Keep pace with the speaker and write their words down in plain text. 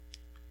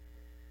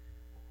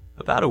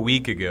About a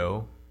week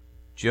ago,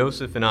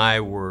 Joseph and I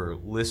were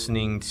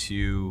listening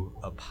to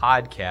a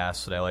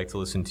podcast that I like to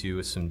listen to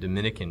with some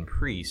Dominican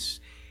priests.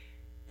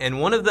 And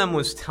one of them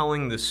was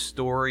telling the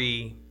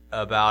story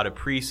about a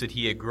priest that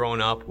he had grown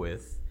up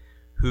with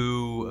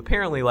who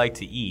apparently liked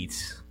to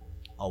eat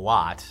a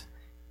lot.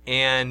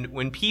 And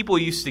when people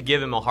used to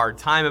give him a hard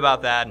time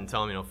about that and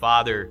tell him,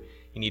 Father,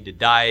 you need to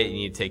diet, you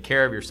need to take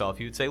care of yourself,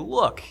 he would say,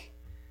 look,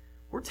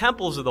 we're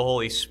temples of the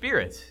Holy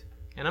Spirit.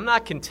 And I'm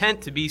not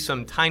content to be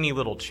some tiny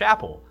little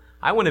chapel.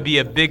 I want to be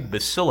a big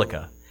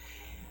basilica.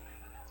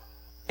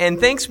 And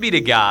thanks be to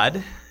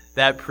God,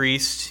 that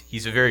priest,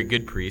 he's a very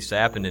good priest. I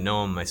happen to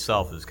know him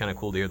myself. It was kind of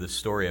cool to hear the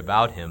story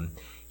about him.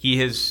 He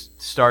has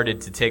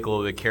started to take a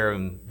little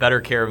bit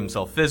better care of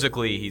himself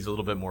physically. He's a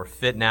little bit more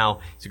fit now.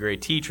 He's a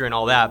great teacher and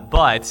all that.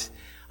 But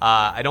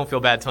I don't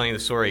feel bad telling you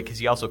the story because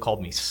he also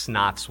called me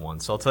Snots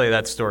once. So I'll tell you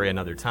that story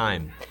another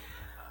time.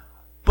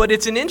 But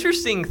it's an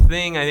interesting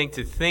thing, I think,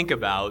 to think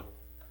about.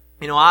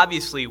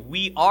 Obviously,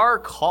 we are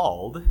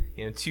called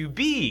to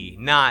be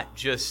not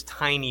just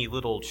tiny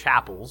little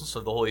chapels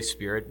of the Holy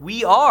Spirit.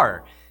 We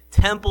are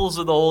temples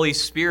of the Holy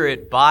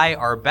Spirit by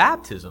our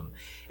baptism.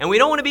 And we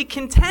don't want to be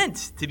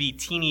content to be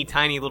teeny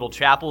tiny little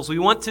chapels. We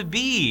want to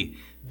be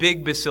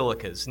big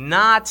basilicas,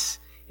 not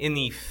in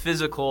the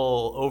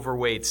physical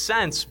overweight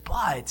sense,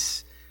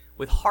 but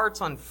with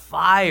hearts on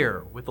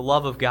fire with the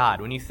love of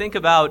God. When you think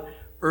about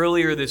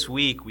earlier this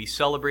week, we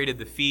celebrated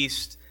the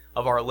feast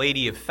of Our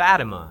Lady of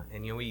Fatima.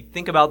 And we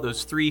think about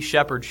those three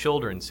shepherd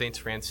children, Saints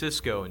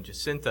Francisco and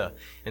Jacinta,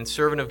 and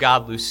servant of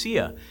God,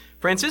 Lucia.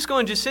 Francisco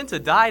and Jacinta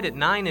died at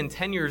 9 and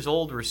 10 years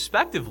old,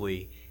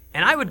 respectively,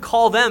 and I would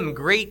call them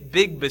great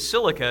big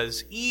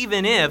basilicas,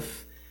 even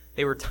if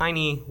they were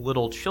tiny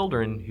little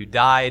children who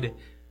died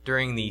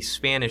during the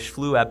Spanish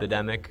flu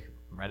epidemic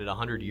right at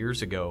 100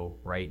 years ago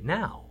right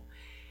now.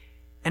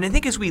 And I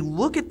think as we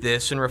look at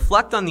this and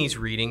reflect on these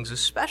readings,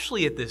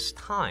 especially at this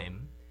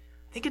time,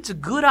 I think it's a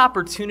good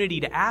opportunity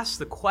to ask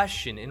the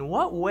question, in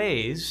what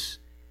ways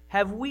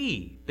have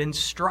we been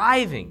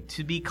striving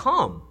to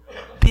become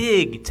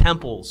big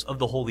temples of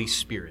the Holy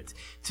Spirit,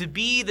 to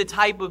be the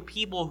type of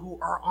people who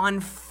are on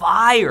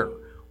fire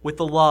with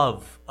the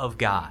love of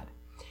God?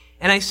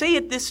 And I say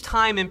at this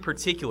time in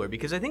particular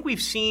because I think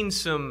we've seen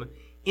some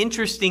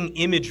interesting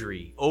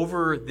imagery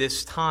over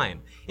this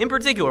time. In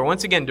particular,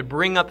 once again, to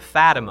bring up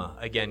Fatima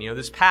again,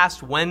 this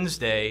past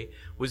Wednesday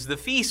was the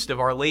feast of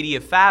Our Lady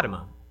of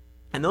Fatima.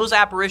 And those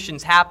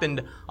apparitions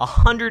happened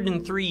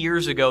 103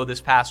 years ago this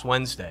past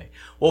Wednesday.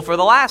 Well, for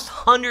the last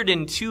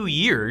 102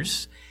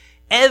 years,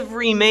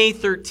 every May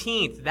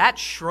 13th, that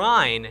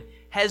shrine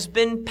has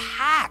been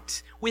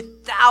packed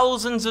with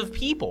thousands of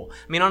people.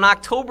 On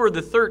October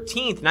the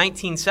 13th,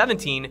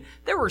 1917,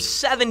 there were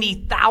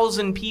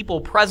 70,000 people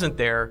present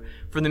there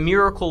for the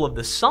miracle of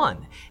the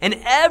sun.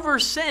 And ever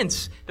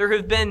since, there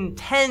have been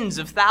tens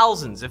of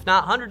thousands, if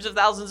not hundreds of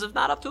thousands, if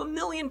not up to 1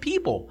 million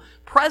people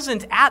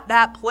present at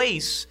that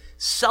place,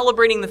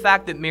 celebrating the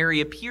fact that Mary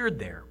appeared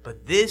there.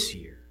 But this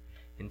year,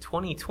 in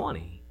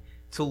 2020,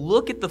 to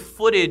look at the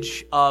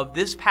footage of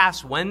this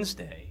past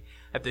Wednesday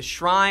at the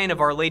shrine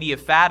of Our Lady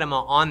of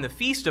Fatima on the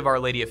Feast of Our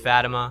Lady of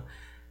Fatima,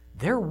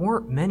 there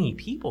weren't many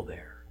people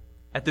there.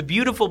 At the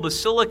beautiful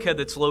basilica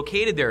that's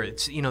located there,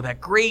 it's, that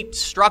great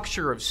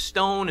structure of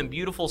stone and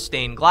beautiful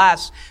stained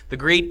glass, the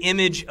great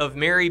image of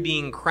Mary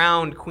being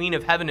crowned Queen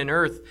of Heaven and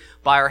Earth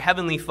by our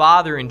Heavenly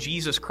Father and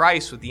Jesus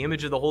Christ with the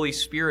image of the Holy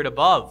Spirit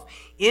above.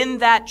 In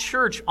that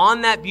church,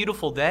 on that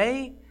beautiful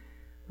day,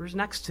 there's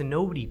next to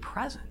nobody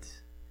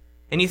present.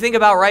 And you think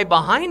about right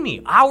behind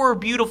me, our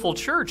beautiful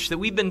church that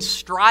we've been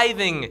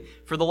striving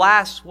for the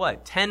last,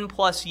 10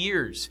 plus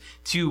years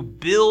to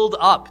build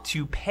up,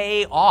 to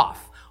pay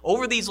off.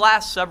 Over these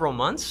last several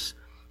months,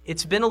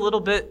 it's been a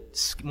little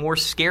bit more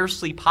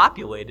scarcely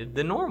populated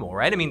than normal,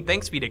 right?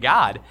 Thanks be to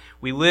God,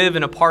 we live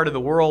in a part of the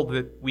world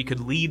that we could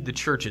leave the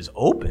churches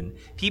open.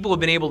 People have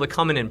been able to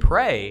come in and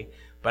pray,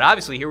 but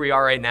obviously here we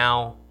are right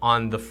now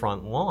on the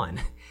front lawn.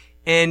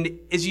 And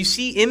as you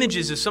see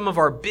images of some of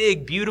our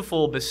big,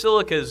 beautiful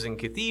basilicas and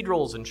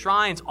cathedrals and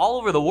shrines all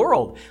over the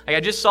world, like I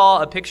just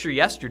saw a picture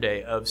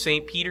yesterday of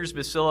St. Peter's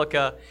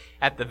Basilica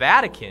at the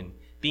Vatican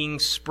being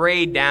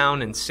sprayed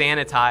down and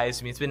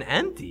sanitized. It's been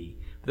empty.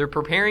 They're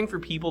preparing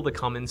for people to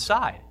come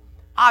inside.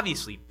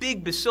 Obviously,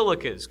 big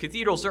basilicas,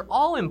 cathedrals, they're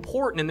all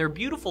important and they're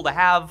beautiful to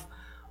have,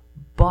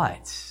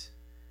 but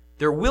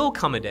there will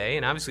come a day,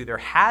 and obviously there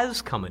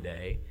has come a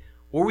day,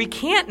 where we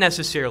can't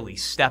necessarily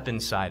step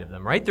inside of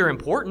them, right? They're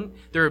important.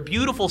 They're a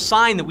beautiful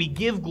sign that we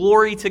give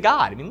glory to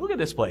God. Look at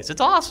this place.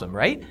 It's awesome,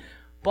 right?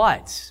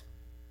 But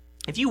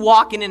if you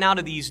walk in and out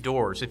of these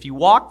doors, if you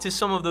walk to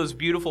some of those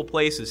beautiful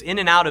places, in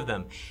and out of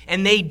them,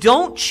 and they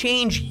don't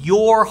change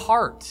your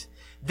heart,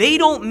 they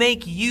don't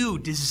make you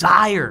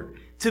desire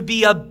to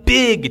be a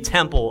big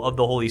temple of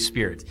the Holy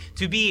Spirit,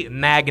 to be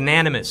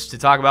magnanimous, to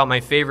talk about my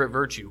favorite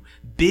virtue,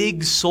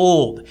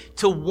 big-souled,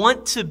 to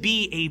want to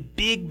be a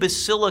big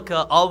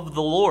basilica of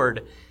the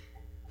Lord,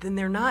 then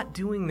they're not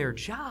doing their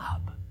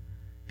job.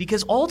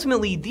 Because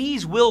ultimately,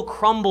 these will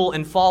crumble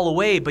and fall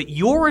away, but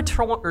your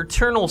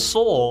eternal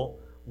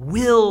soul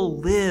will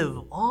live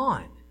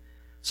on.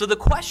 So the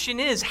question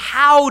is,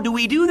 how do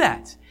we do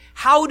that?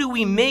 How do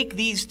we make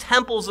these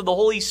temples of the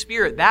Holy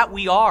Spirit that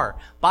we are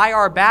by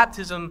our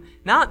baptism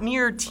not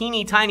mere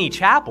teeny tiny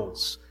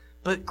chapels,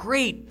 but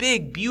great,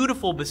 big,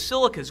 beautiful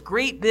basilicas,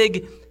 great,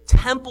 big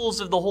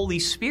temples of the Holy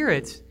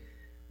Spirit?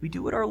 We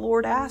do what our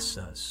Lord asks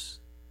us.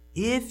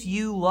 If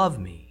you love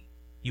me,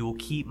 you will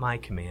keep my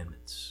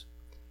commandments.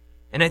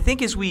 And I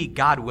think as we,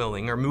 God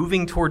willing, are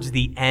moving towards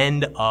the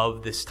end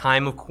of this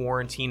time of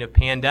quarantine, of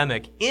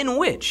pandemic, in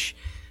which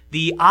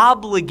the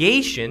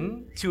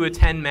obligation to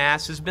attend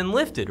Mass has been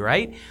lifted,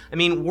 right? I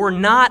mean, we're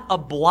not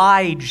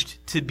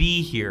obliged to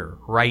be here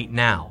right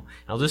now.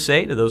 And I'll just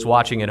say to those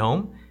watching at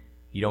home,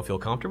 you don't feel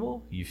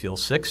comfortable, you feel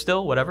sick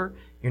still, whatever,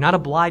 you're not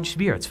obliged to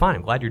be here. It's fine.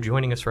 I'm glad you're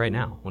joining us right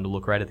now. I wanted to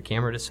look right at the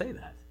camera to say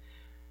that.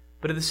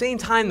 But at the same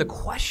time, the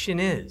question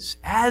is,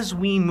 as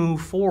we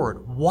move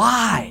forward,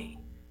 why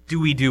do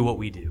we do what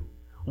we do?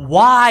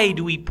 Why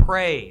do we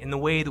pray in the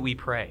way that we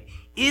pray?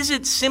 Is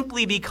it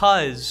simply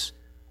because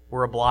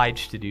we're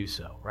obliged to do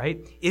so,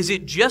 right? Is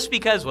it just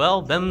because,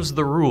 well, them's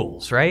the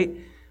rules, right?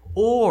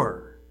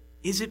 Or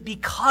is it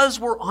because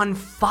we're on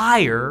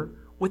fire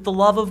with the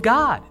love of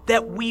God,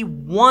 that we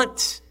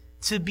want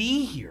to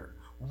be here?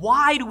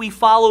 Why do we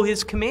follow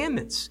His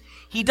commandments?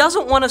 He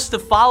doesn't want us to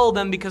follow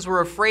them because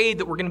we're afraid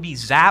that we're going to be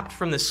zapped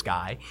from the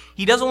sky.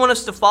 He doesn't want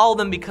us to follow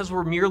them because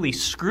we're merely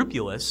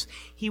scrupulous.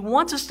 He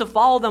wants us to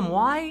follow them.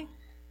 Why?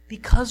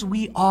 Because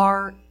we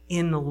are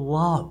in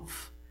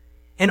love.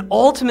 And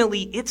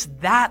ultimately, it's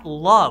that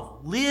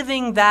love,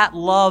 living that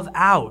love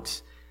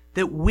out,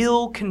 that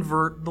will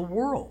convert the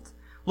world.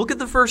 Look at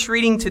the first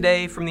reading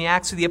today from the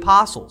Acts of the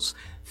Apostles.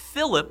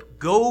 Philip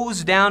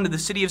goes down to the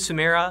city of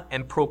Samaria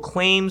and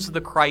proclaims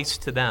the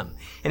Christ to them.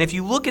 And if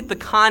you look at the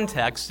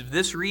context of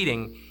this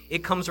reading,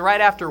 it comes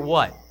right after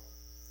what?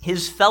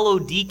 His fellow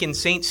deacon,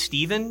 St.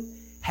 Stephen,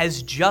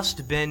 has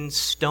just been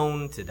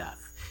stoned to death.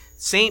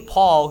 St.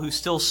 Paul, who's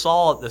still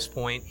Saul at this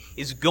point,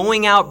 is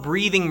going out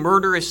breathing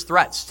murderous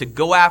threats to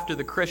go after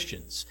the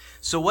Christians.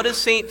 So what does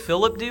St.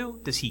 Philip do?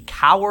 Does he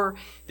cower?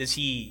 Does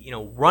he,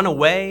 run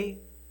away?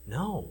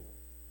 No.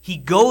 He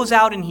goes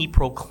out and he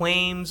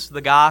proclaims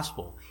the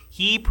gospel.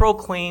 He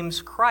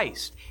proclaims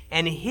Christ.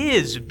 And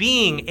his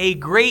being a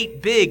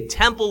great big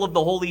temple of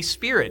the Holy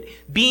Spirit,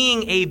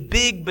 being a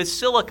big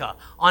basilica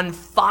on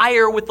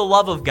fire with the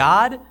love of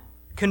God,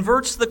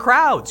 converts the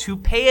crowds who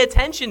pay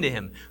attention to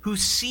him, who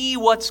see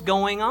what's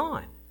going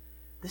on.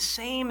 The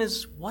same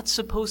is what's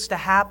supposed to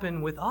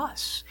happen with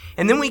us.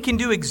 And then we can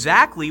do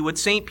exactly what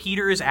St.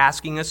 Peter is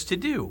asking us to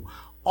do.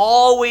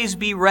 Always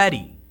be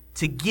ready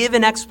to give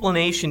an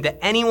explanation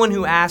to anyone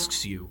who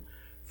asks you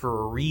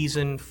for a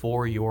reason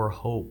for your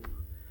hope.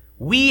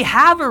 We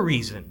have a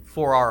reason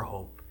for our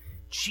hope.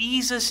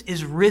 Jesus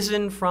is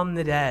risen from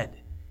the dead.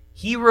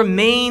 He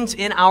remains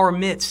in our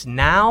midst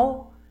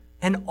now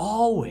and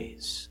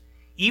always.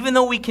 Even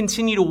though we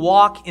continue to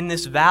walk in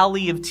this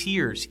valley of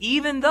tears,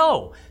 even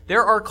though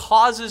there are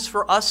causes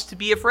for us to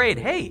be afraid.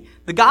 Hey,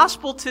 the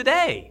gospel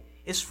today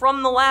is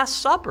from the Last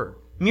Supper,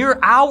 mere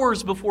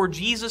hours before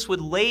Jesus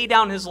would lay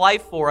down his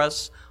life for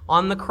us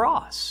on the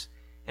cross.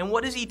 And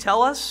what does he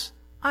tell us?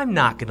 I'm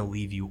not going to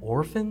leave you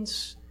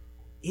orphans.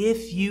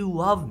 If you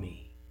love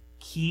me,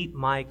 keep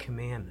my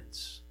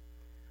commandments.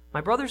 My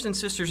brothers and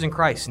sisters in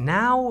Christ,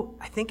 now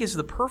I think is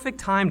the perfect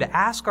time to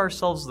ask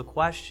ourselves the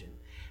question,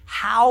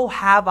 how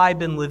have I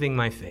been living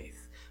my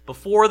faith?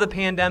 Before the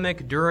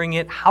pandemic, during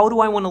it, how do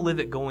I want to live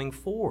it going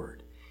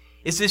forward?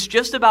 Is this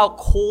just about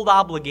cold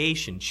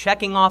obligation,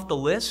 checking off the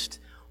list?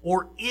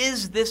 Or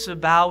is this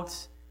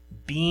about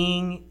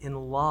being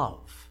in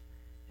love?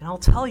 And I'll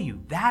tell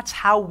you, that's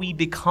how we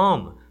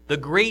become the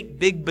great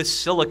big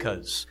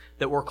basilicas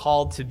that we're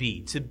called to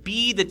be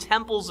the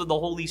temples of the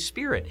Holy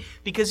Spirit.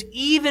 Because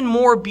even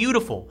more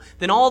beautiful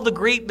than all the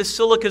great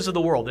basilicas of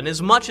the world, and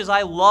as much as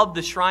I love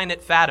the shrine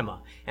at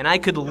Fatima, and I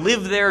could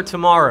live there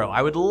tomorrow,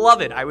 I would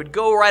love it, I would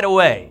go right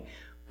away.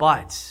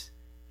 But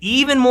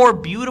even more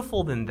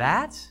beautiful than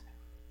that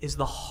is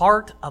the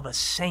heart of a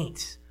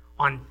saint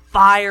on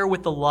fire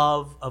with the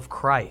love of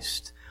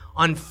Christ,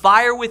 on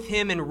fire with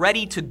him and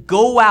ready to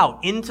go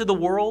out into the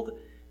world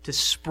to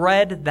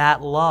spread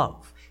that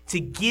love, to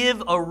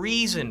give a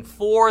reason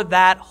for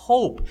that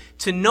hope,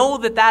 to know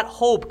that that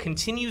hope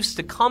continues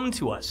to come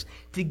to us,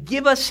 to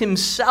give us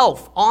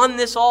himself on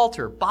this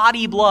altar,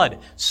 body, blood,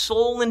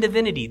 soul, and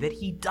divinity, that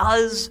he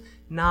does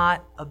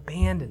not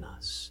abandon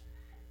us.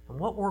 And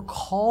what we're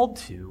called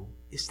to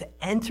is to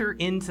enter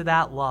into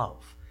that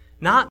love.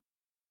 Not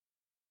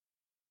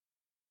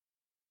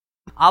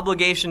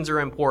obligations are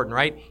important,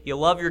 right? You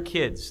love your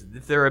kids.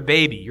 If they're a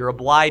baby, you're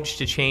obliged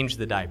to change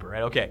the diaper,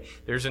 right? Okay,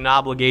 there's an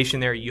obligation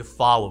there. You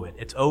follow it.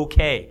 It's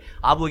okay.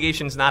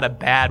 Obligation's not a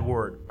bad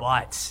word,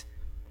 but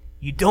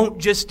you don't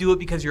just do it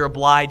because you're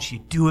obliged. You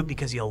do it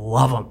because you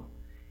love them.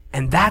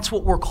 And that's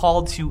what we're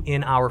called to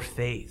in our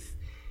faith.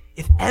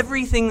 If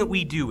everything that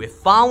we do, if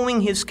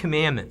following his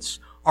commandments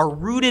are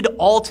rooted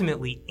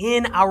ultimately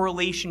in our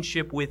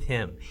relationship with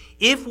him,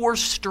 if we're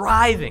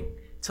striving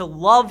to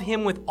love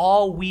him with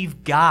all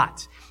we've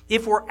got,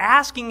 if we're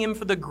asking Him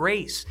for the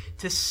grace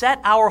to set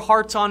our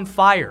hearts on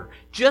fire,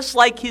 just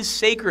like His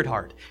Sacred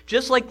Heart,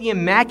 just like the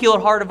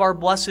Immaculate Heart of our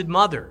Blessed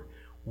Mother,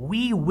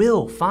 we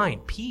will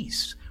find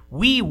peace.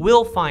 We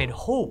will find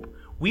hope.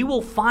 We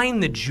will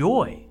find the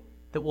joy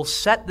that will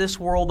set this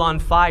world on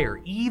fire,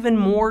 even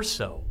more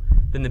so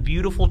than the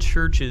beautiful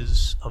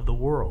churches of the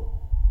world.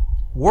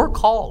 We're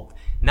called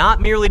not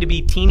merely to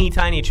be teeny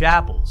tiny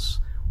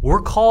chapels.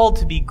 We're called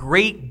to be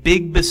great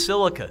big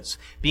basilicas,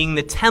 being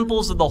the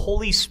temples of the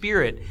Holy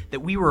Spirit that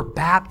we were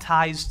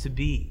baptized to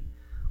be.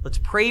 Let's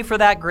pray for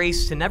that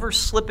grace to never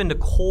slip into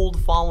cold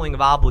following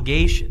of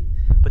obligation,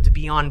 but to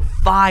be on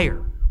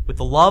fire with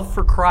the love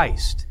for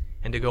Christ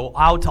and to go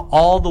out to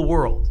all the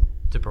world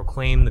to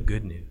proclaim the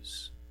good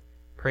news.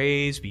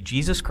 Praise be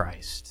Jesus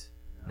Christ,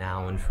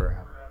 now and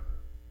forever.